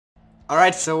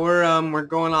Alright, so we're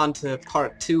going on to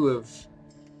part 2 of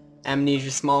Amnesia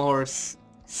Small Horse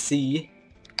C.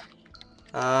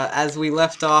 As we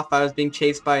left off, I was being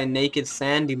chased by a naked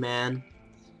sandy man.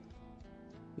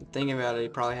 Thinking about it, he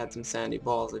probably had some sandy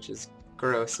balls, which is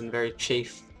gross and very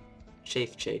chafe.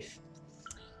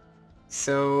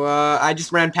 So, I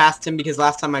just ran past him because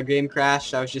last time my game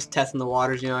crashed, I was just testing the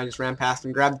waters, you know, I just ran past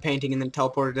him, grabbed the painting, and then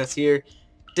teleported us here.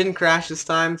 Didn't crash this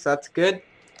time, so that's good.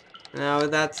 Now,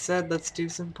 with that said, let's do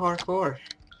some parkour.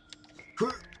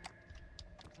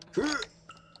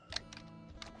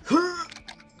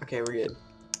 Okay, we're good.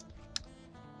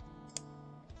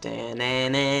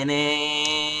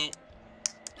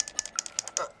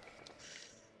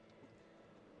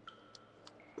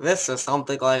 This is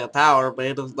something like a tower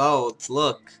made of nodes.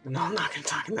 Look. No, I'm not gonna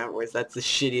talk in that voice. That's the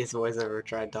shittiest voice I've ever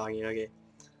tried talking. Okay.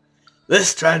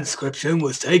 This transcription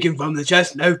was taken from the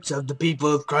chest notes of the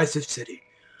people of Crisis City.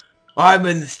 I'm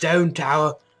in the stone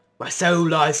tower. My soul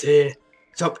lies here.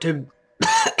 It's up to...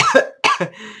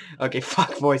 Okay,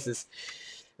 fuck voices.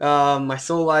 My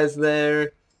soul lies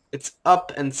there. It's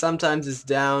up and sometimes it's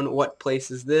down. What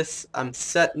place is this? I'm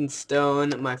set in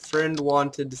stone. My friend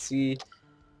wanted to see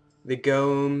the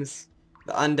Gomes.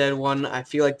 The undead one. I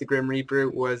feel like the Grim Reaper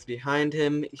was behind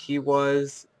him. He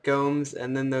was Gomes.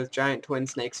 And then those giant twin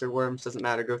snakes or worms. Doesn't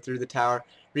matter. Go through the tower.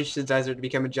 Reach the desert to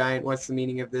become a giant. What's the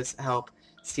meaning of this? Help.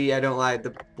 See, I don't lie.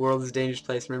 The world is a dangerous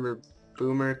place. Remember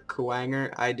Boomer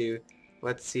Kuwanger? I do.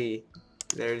 Let's see.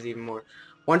 There's even more.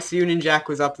 Once the Union Jack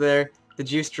was up there, the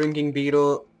juice-drinking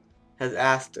beetle has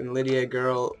asked, and Lydia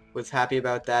girl was happy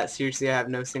about that. Seriously, I have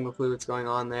no single clue what's going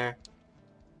on there.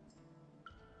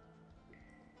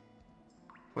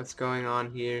 What's going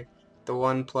on here? The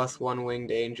 1+1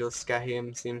 winged angel,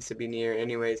 Skahim, seems to be near.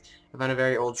 Anyways, I found a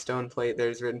very old stone plate.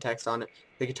 There's written text on it.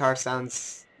 The guitar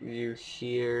sounds you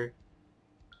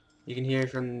can hear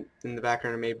from in the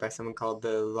background are made by someone called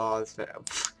the Laws.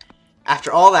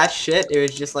 After all that shit, it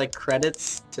was just like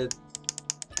credits to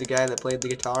the guy that played the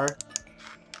guitar.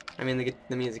 I mean,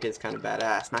 the music is kind of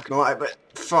badass, not gonna lie, but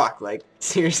fuck, like,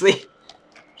 seriously?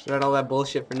 Just read all that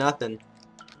bullshit for nothing.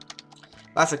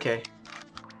 That's okay.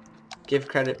 Give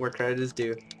credit where credit is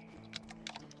due.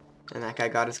 And that guy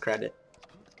got his credit.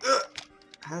 Ugh.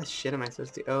 How the shit am I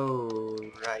supposed to... Oh,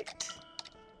 right.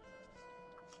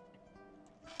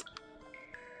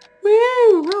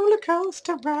 Woo! Roller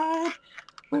coaster ride!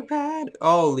 We ride!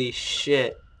 Holy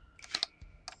shit.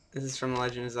 This is from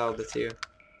Legend of Zelda 2.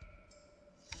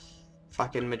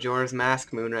 Fucking Majora's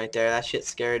Mask moon right there. That shit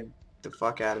scared the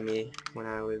fuck out of me when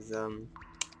I was,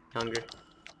 younger.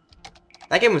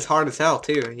 That game was hard as hell,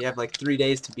 too. You have, like, 3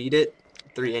 days to beat it.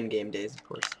 3 in-game days, of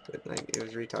course. But, like, it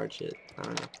was retard shit. I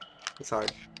don't know. It's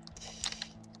hard.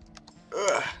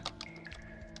 Ugh.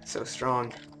 So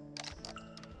strong.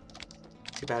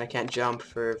 Too bad I can't jump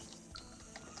for...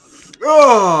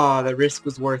 Oh! The risk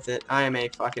was worth it. I am a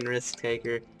fucking risk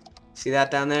taker. See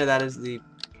that down there? That is the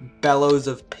bellows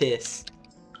of piss.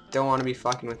 Don't want to be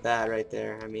fucking with that right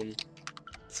there. I mean,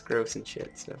 it's gross and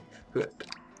shit, so...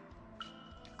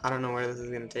 I don't know where this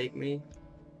is gonna take me.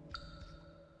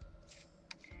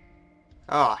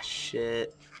 Oh,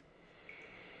 shit.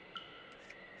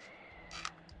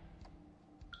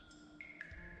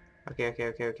 Okay.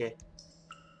 Here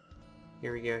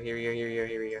we go.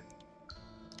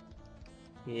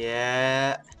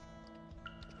 Yeah.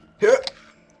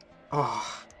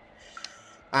 Oh.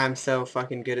 I'm so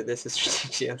fucking good at this. It's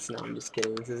ridiculous. No, I'm just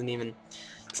kidding. This isn't even...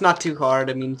 It's not too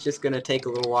hard. I mean, it's just gonna take a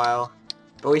little while.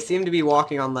 But we seem to be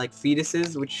walking on, like,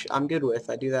 fetuses, which I'm good with.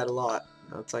 I do that a lot.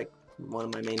 It's, like, one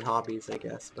of my main hobbies, I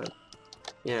guess. But,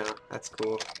 you know, that's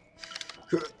cool.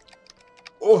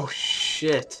 Oh,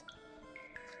 shit.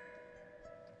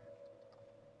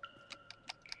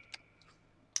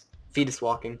 Fetus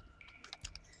walking.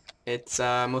 It's,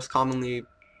 most commonly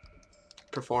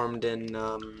performed in,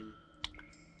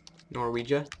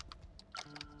 Norwegia.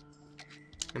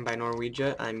 And by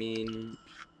Norwegia, I mean...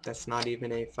 That's not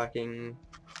even a fucking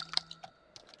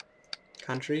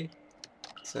country.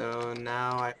 So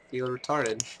now I feel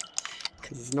retarded.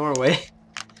 Because it's Norway.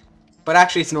 But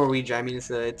actually it's Norwegia. I mean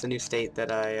it's a new state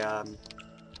that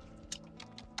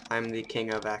I'm the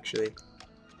king of, actually.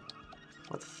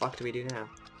 What the fuck do we do now?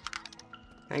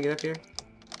 Can I get up here?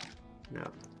 No.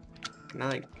 Can I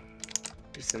like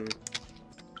do some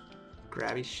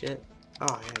grabby shit?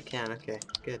 Oh yeah, I can, okay,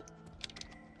 good.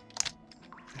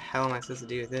 What the hell am I supposed to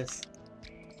do with this?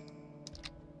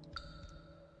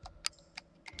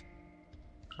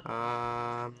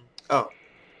 Oh.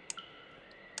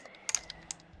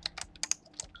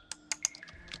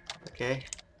 Okay.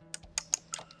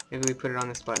 Maybe we put it on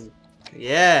this button.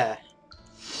 Yeah!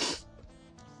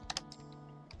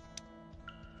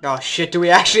 Oh shit, do we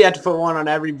actually have to put one on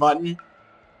every button?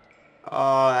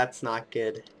 Oh, that's not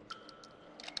good.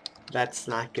 That's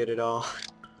not good at all.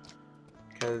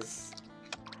 Because...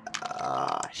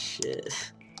 ah,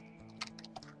 shit.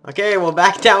 Okay, well,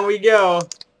 back down we go.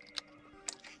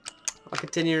 I'll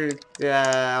continue...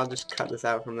 yeah, I'll just cut this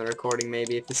out from the recording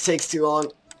maybe if this takes too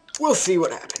long. We'll see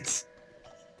what happens.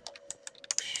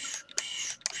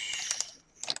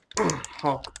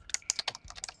 Oh.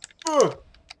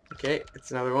 Okay, it's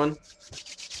another one.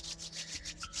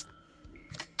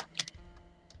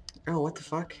 Oh, what the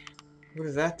fuck? What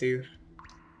does that do?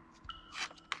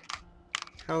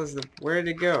 How is the... where did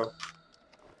it go?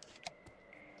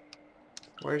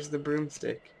 Where's the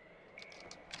broomstick?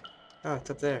 Oh, it's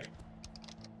up there.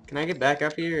 Can I get back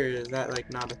up here, or is that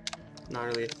like not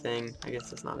really a thing? I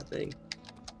guess that's not a thing.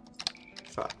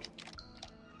 Fuck.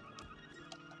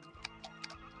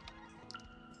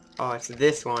 Oh, it's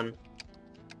this one.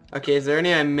 Okay, is there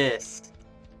any I missed?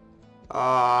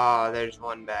 Oh, there's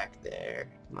one back there.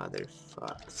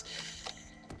 Motherfucks.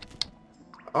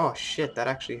 Oh shit, that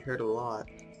actually hurt a lot.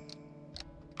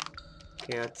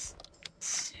 Okay, let's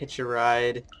hitch a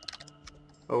ride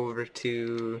over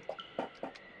to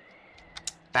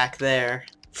back there.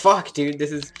 Fuck, dude,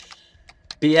 this is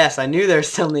BS. I knew there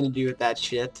was something to do with that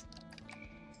shit.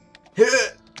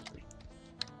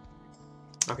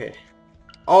 Okay.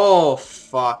 Oh,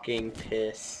 fucking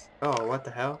piss. Oh, what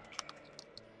the hell?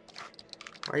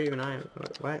 Why are you and I?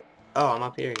 What? Oh, I'm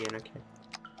up here again. Okay.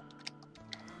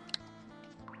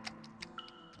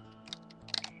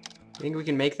 Think we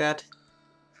can make that?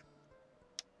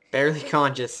 Barely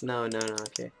conscious. No, no, no.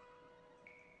 Okay.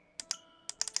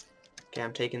 Okay,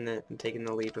 I'm taking the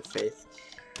leap of faith.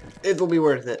 It'll be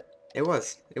worth it. It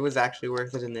was. It was actually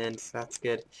worth it in the end. So that's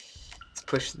good. Let's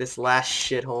push this last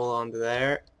shithole onto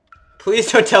there.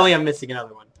 Please don't tell me I'm missing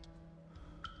another one.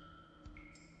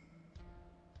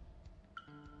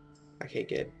 Okay,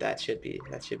 good. That should be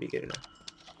good enough.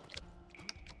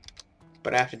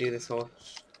 But I have to do this whole...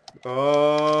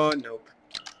 oh, nope.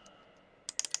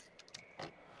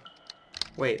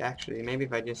 Wait, actually, maybe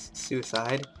if I just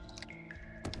suicide.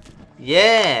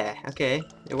 Yeah! Okay.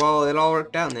 Well, it all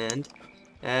worked out in the end.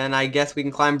 And I guess we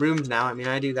can climb brooms now. I mean,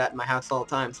 I do that in my house all the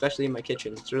time, especially in my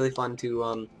kitchen. It's really fun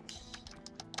to,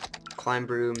 climb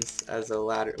brooms as a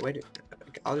ladder. Wait,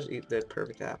 I'll just eat the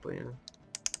perfect apple, you know.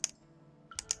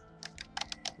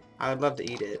 I would love to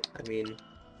eat it. I mean...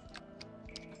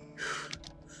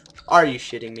 are you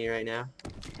shitting me right now?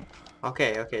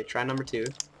 Okay, okay, try number 2.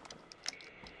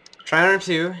 Try number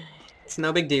 2. It's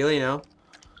no big deal, you know.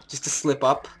 Just a slip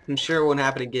up. I'm sure it won't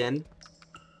happen again.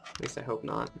 At least I hope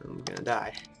not. I'm gonna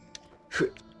die.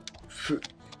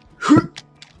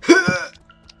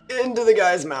 Into the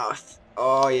guy's mouth.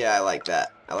 Oh yeah, I like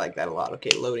that. I like that a lot.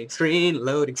 Okay, loading screen,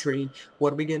 loading screen.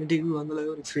 What are we gonna do on the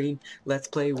loading screen? Let's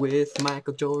play with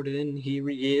Michael Jordan. Here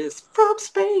he is from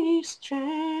Space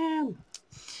Jam.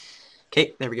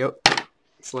 Okay, there we go.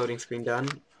 It's loading screen done.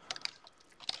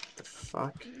 What the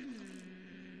fuck?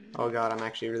 Oh god, I'm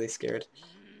actually really scared.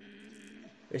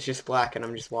 It's just black and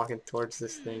I'm just walking towards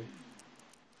this thing.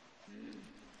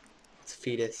 It's a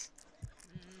fetus.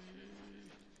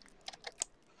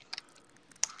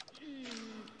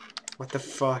 What the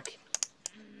fuck?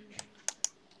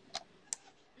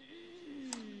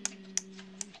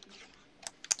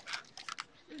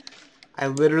 I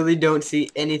literally don't see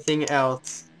anything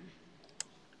else.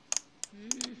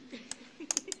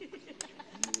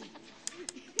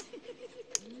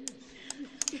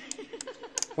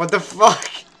 What the fuck?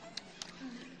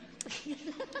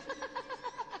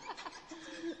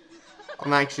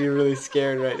 I'm actually really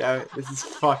scared right now. This is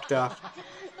fucked up.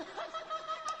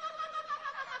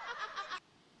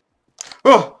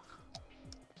 Oh!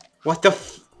 What the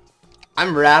f...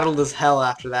 I'm rattled as hell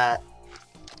after that.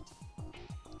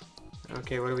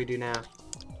 Okay, what do we do now?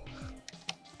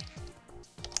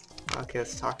 Okay,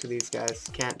 let's talk to these guys.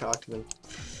 Can't talk to them.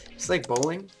 It's like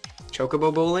bowling?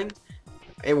 Chocobo bowling?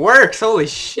 It works! Holy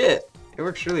shit! It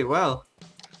works really well.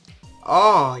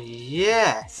 Oh,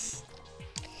 yes!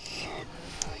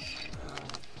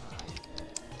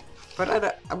 But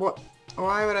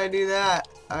why would I do that?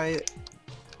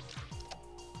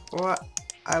 What?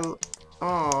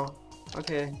 Oh,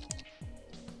 okay.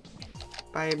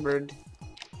 Bye, bird.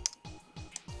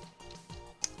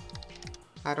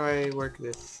 How do I work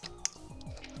this?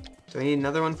 Do I need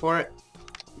another one for it?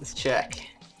 Let's check.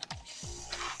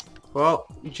 Well,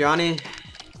 Johnny,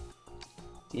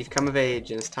 you've come of age,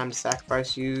 and it's time to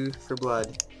sacrifice you for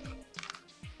blood.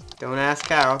 Don't ask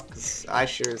how, because I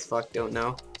sure as fuck don't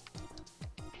know.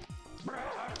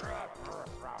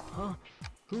 Huh?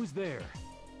 Who's there?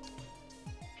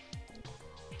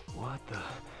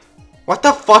 What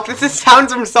the fuck? This is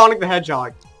sounds from Sonic the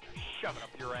Hedgehog. Shove it up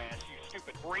your ass, you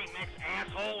stupid remix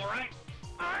asshole, alright?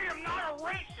 I am not a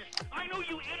racist. I know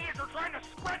you idiots are trying to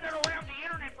spread that around the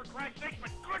internet for Christ's sake,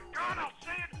 but good God, I'll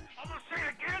say it. I'm gonna say it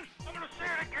again. I'm gonna say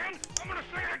it again. I'm gonna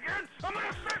say it again. I'm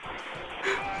gonna say it.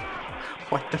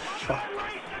 What the fuck? I'm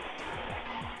not racist.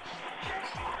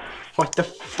 What the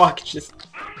fuck just...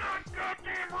 I'm not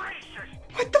goddamn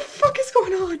racist. What the fuck is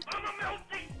going on? I'm a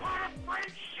melting pot of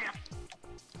friendship.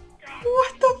 God,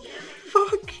 What the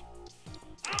fuck?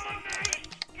 I'm a nice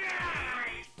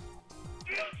guy.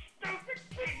 You stupid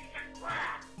piece of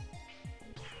crap.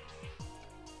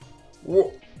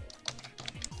 Whoa.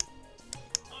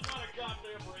 I'm not a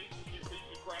goddamn racist, you piece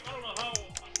of crap. I don't know how...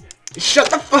 Shut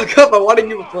the fuck up, I want to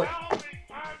give a fuck. How many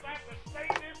times I have to say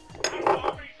this? I don't know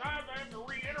how many times I have to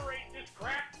reiterate this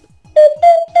crap. But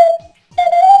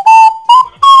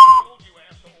I've already told you,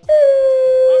 asshole.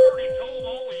 I've already told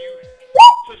all of you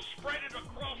to spread it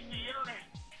across the internet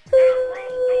and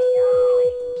across the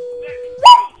world that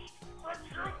Ghost from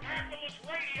True Capitalist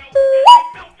Radio is a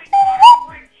melting pot of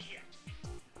friendship.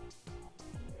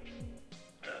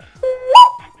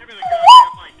 Give me the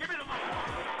goddamn mic. Give me the mic.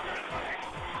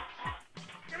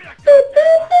 Give me the goddamn mic.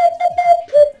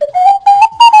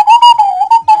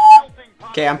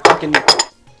 Okay, I'm fucking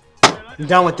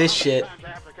done with this shit.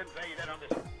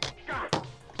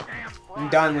 I'm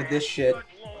done with this shit.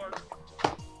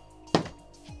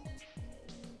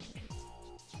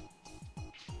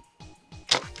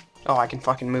 Oh, I can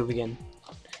fucking move again.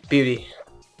 Beauty.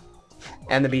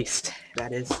 And the Beast,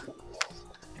 that is.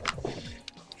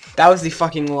 That was the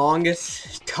fucking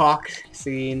longest talk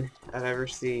scene I've ever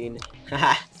seen.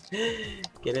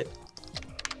 Get it?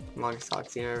 Longest talk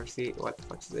scene I've ever seen. What the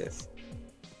fuck's this?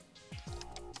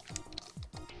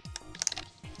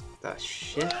 The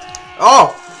shit?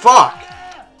 Oh, fuck!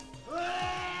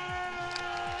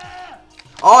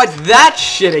 Oh, it's that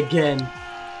shit again!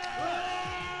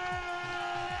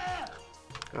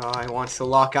 Oh, it wants to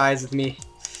lock eyes with me.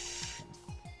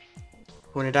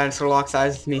 When a dinosaur locks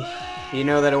eyes with me, you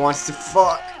know that it wants to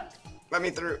fuck. Let me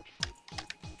through.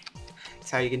 That's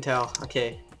how you can tell.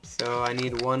 Okay, so I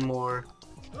need one more.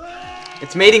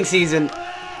 It's mating season.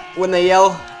 When they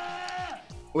yell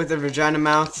with their vagina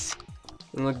mouths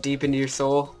and look deep into your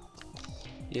soul,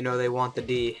 you know they want the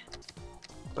D.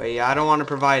 But yeah, I don't want to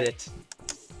provide it.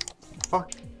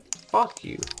 Fuck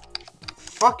you.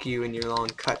 Fuck you and your long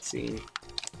cutscene.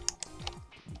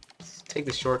 Take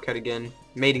the shortcut again.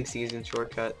 Mating season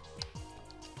shortcut.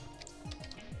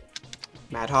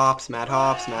 Mad hops, mad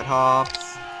hops, mad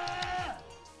hops.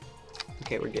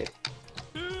 Okay, we're good.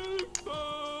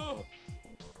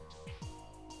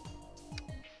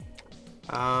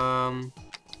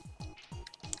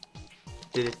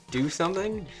 Did it do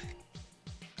something?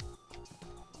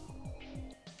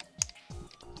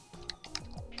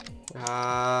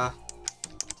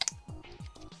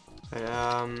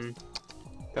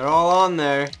 They're all on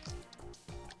there.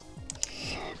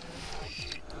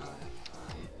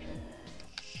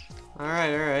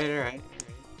 Alright.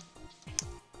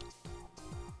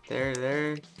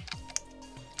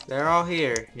 They're all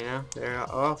here, you know? They're all,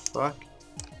 oh fuck.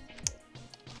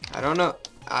 I don't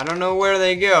know where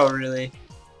they go really.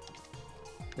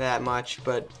 That much,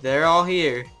 but they're all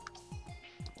here.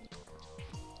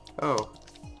 Oh.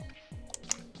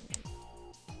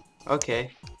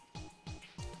 Okay.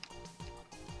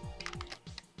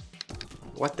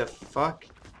 What the fuck?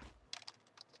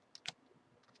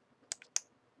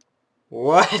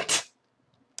 What?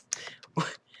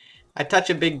 I touch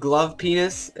a big glove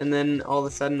penis and then all of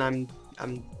a sudden I'm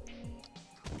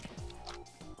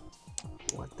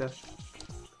what the f...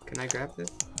 Can I grab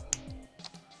this?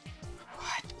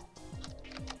 What?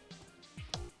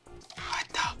 What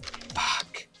the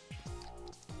fuck?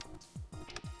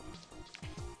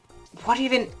 What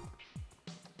even...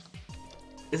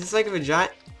 Is this like a vagina?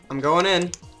 I'm going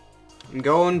in. I'm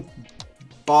going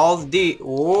balls deep.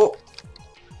 Whoa.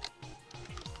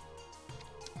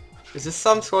 Is this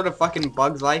some sort of fucking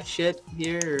Bugs Life shit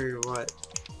here or what?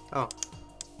 Oh.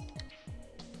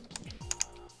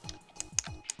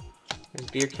 There's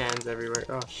beer cans everywhere.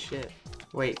 Oh shit.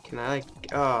 Wait, can I like...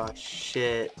 Oh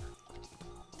shit.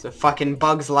 It's a fucking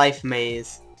Bugs Life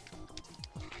maze.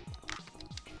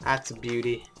 That's a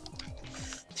beauty.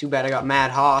 Too bad I got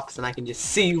mad hops and I can just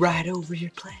see right over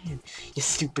your plan. You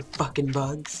stupid fucking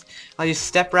bugs. I'll just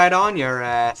step right on your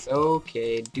ass.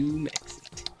 Okay, doom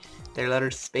exit. Their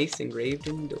letters space engraved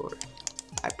in the door.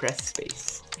 I pressed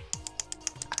space.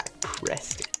 I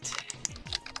pressed it.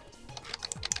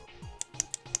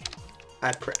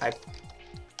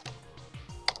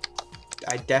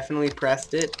 I definitely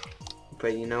pressed it.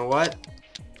 But you know what?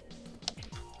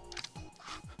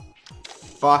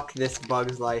 Fuck this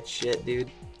Bug's Life shit, dude.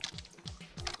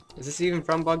 Is this even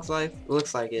from Bug's Life? It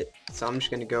looks like it, so I'm just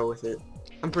gonna go with it.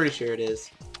 I'm pretty sure it is.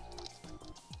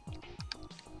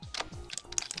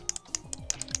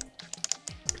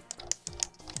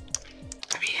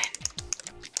 Let me in.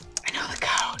 I know the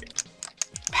code.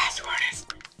 Password is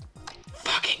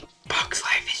fucking Bug's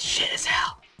Life is shit as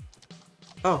hell.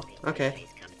 Oh, okay.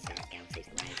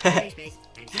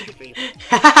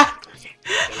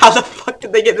 How the fuck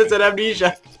did they get this at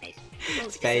Amnesia?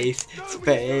 Space,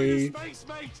 space,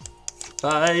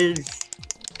 space.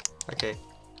 Okay.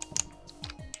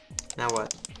 Now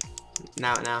what?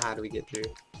 Now how do we get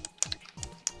through?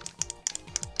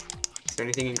 Is there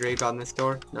anything engraved on this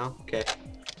door? No? Okay.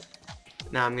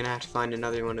 Now I'm gonna have to find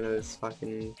another one of those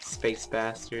fucking space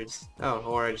bastards. Oh,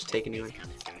 or I just take a new one.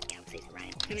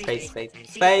 Space, space,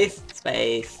 space,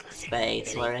 space,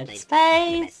 space. We're in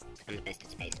space.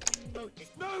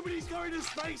 Nobody's going to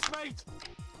space, mate!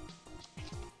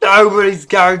 Nobody's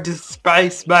going to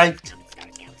space, mate.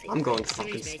 I'm going to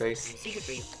fucking space.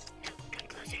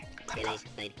 Okay.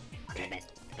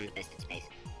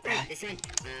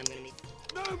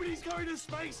 Nobody's going to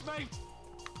space, mate!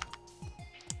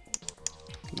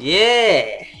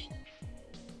 Yeah.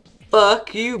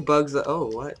 Fuck you, Bugs. Oh,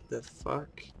 what the fuck?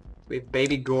 We have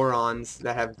baby Gorons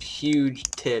that have huge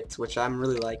tits, which I'm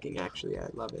really liking, actually. I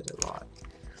love it a lot.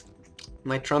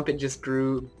 My trumpet just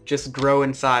grow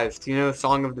in size. Do you know the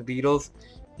song of the Beatles?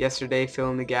 Yesterday,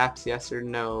 fill in the gaps, yes or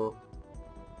no.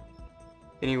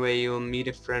 Anyway, you'll meet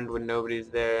a friend when nobody's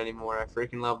there anymore. I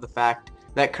freaking love the fact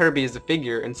that Kirby is a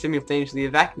figure and simultaneously a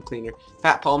vacuum cleaner.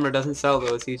 Fat Palmer doesn't sell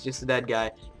those, he's just a dead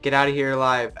guy. Get out of here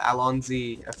alive.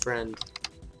 Alonzi, a friend.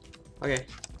 Okay.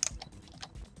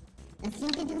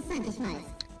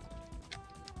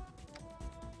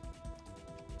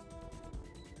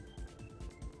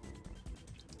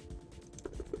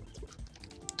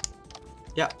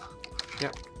 Yep.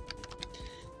 Yep.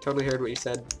 Totally heard what you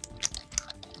said.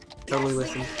 Totally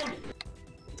listened.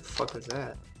 What the fuck was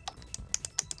that?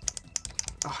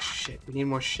 Oh shit, we need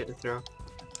more shit to throw.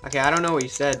 Okay, I don't know what you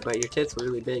said, but your tits were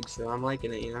really big, so I'm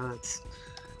liking it, you know? It's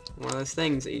one of those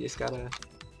things that you just gotta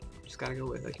go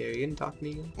with. Okay, are you gonna talk to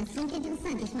me again?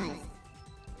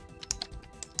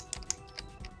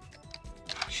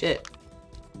 Shit.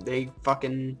 They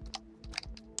fucking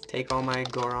take all my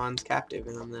Gorons captive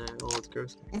and I'm the old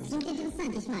gross.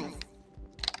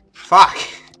 Fuck!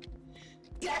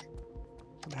 What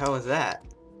the hell was that?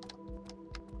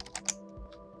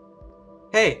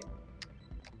 Hey!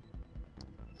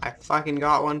 I fucking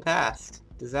got one past.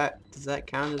 Does that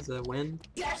count as a win?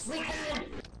 Yes, we can!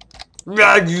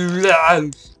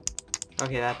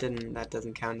 Okay, that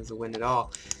doesn't count as a win at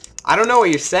all. I don't know what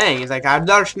you're saying. It's like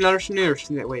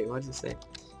wait, what does it say?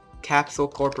 Capsule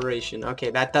Corporation.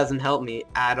 Okay, that doesn't help me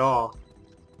at all.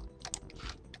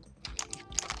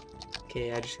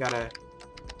 Okay, I just gotta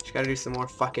do some more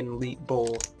fucking Elite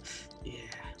Bowl. Yeah.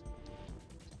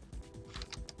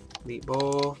 Elite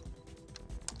Bowl.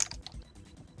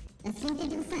 Oh,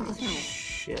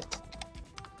 shit.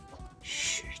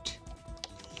 Shit.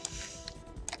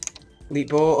 Elite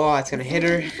Bowl. Oh, it's gonna hit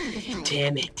her.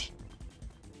 Damn it.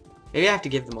 Maybe I have to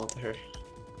give them all to her.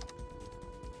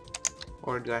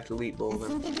 Or do I have to Elite Bowl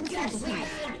them?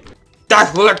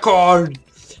 Death Licorn!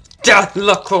 Death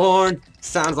Licorn!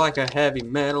 Sounds like a heavy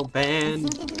metal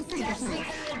band.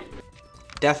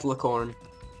 Death Licorn.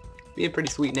 Be a pretty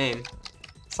sweet name.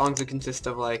 Songs that consist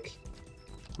of like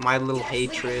My Little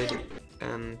Hatred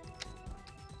and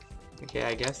okay,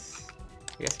 I guess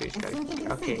we just gotta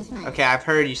okay, I've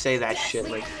heard you say that shit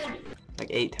like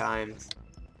 8 times.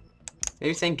 Maybe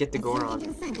you're saying get the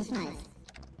Goron.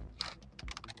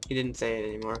 He didn't say it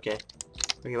anymore, okay.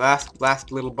 Okay,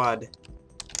 last little bud.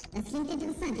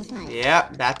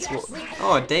 Yep, that's what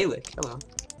oh, a Dalek, hello.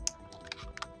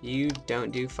 You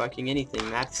don't do fucking anything,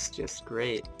 that's just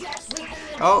great.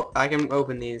 Oh, I can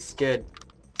open these, good.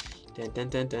 I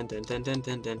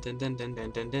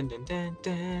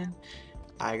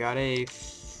got a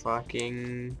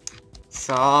fucking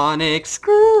sonic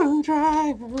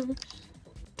screwdriver.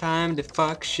 Time to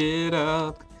fuck shit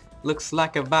up. Looks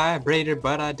like a vibrator,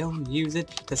 but I don't use it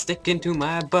to stick into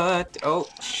my butt. Oh,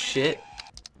 shit.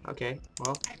 Okay,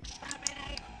 well.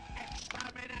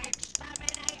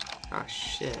 Oh,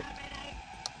 shit.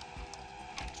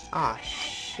 Oh,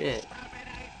 shit.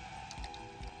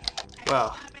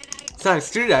 Well, sonic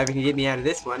screwdriver can get me out of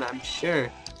this one, I'm sure.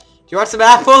 Do you want some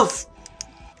apples?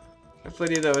 I have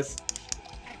plenty of those.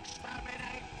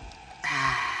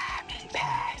 Ah, mini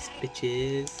pass,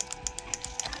 bitches.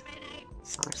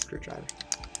 Sonic screwdriver.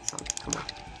 Sonic, come on.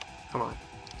 Come on.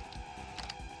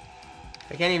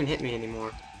 They can't even hit me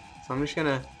anymore. So I'm just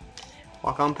gonna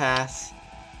walk on past.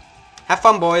 Have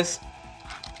fun, boys.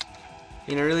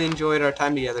 You know, I really enjoyed our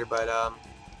time together, but I'm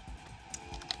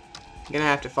gonna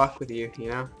have to fuck with you, you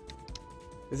know?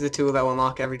 This is a tool that will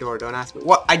unlock every door. Don't ask me.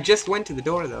 What? I just went to the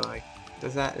door though. Like,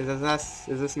 is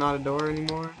this not a door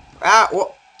anymore? Ah,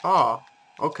 what? Oh,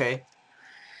 okay.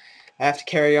 I have to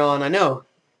carry on. I know.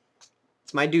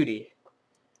 It's my duty.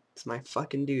 It's my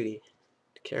fucking duty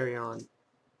to carry on.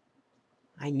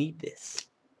 I need this.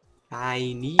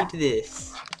 I need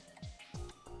this.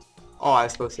 Oh, I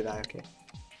was supposed to die. Okay.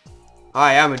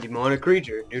 I am a demonic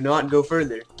creature. Do not go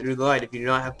further through the light if you do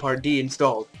not have Part D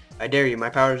installed. I dare you. My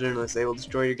powers are endless. They will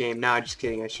destroy your game. Nah, just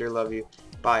kidding. I sure love you.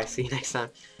 Bye. See you next time.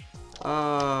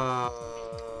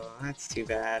 Oh, that's too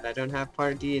bad. I don't have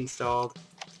Part D installed.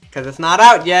 Because it's not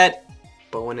out yet.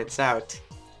 But when it's out,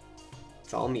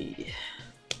 it's all me.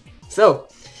 So,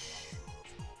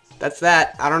 that's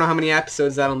that. I don't know how many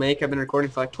episodes that'll make. I've been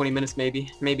recording for like 20 minutes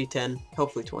maybe. Maybe 10.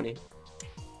 Hopefully 20.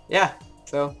 Yeah.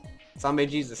 So,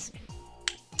 ZombayJesus.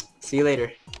 See you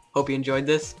later. Hope you enjoyed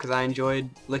this, because I enjoyed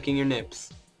licking your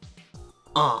nips.